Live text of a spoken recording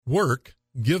Work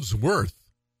gives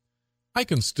worth. I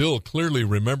can still clearly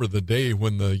remember the day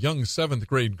when the young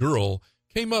seventh-grade girl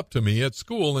came up to me at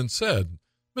school and said,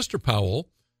 "Mr. Powell,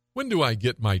 when do I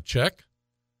get my check?"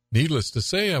 Needless to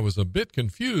say, I was a bit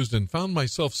confused and found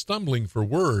myself stumbling for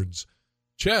words.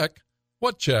 "Check?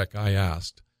 What check?" I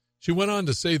asked. She went on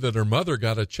to say that her mother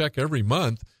got a check every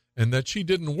month and that she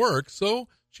didn't work, so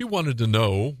she wanted to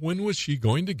know when was she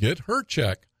going to get her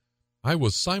check. I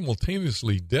was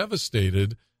simultaneously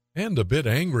devastated and a bit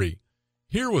angry.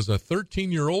 Here was a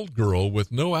 13-year-old girl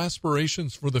with no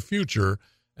aspirations for the future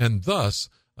and thus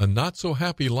a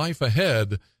not-so-happy life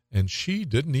ahead, and she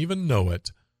didn't even know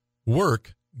it.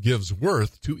 Work gives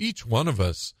worth to each one of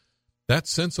us. That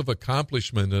sense of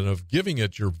accomplishment and of giving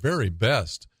it your very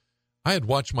best. I had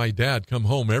watched my dad come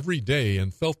home every day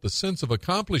and felt the sense of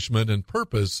accomplishment and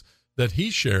purpose that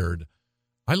he shared.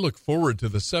 I look forward to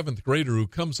the seventh grader who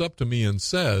comes up to me and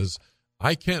says,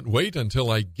 "I can't wait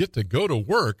until I get to go to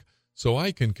work so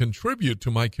I can contribute to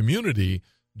my community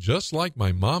just like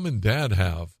my mom and dad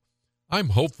have." I'm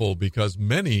hopeful because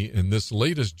many in this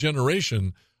latest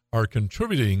generation are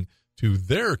contributing to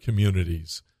their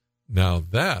communities. Now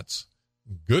that's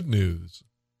good news.